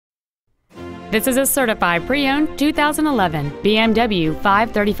This is a certified pre-owned 2011 BMW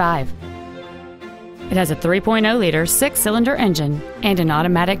 535. It has a 3.0-liter six-cylinder engine and an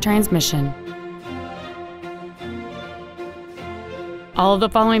automatic transmission. All of the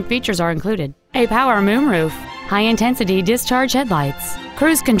following features are included: a power moonroof, high-intensity discharge headlights,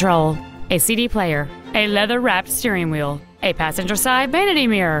 cruise control, a CD player, a leather-wrapped steering wheel, a passenger side vanity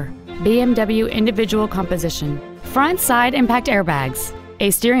mirror, BMW individual composition, front side impact airbags, a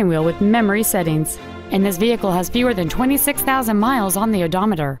steering wheel with memory settings, and this vehicle has fewer than 26,000 miles on the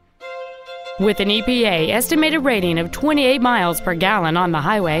odometer. With an EPA estimated rating of 28 miles per gallon on the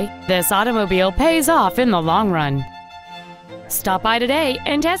highway, this automobile pays off in the long run. Stop by today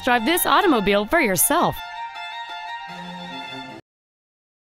and test drive this automobile for yourself.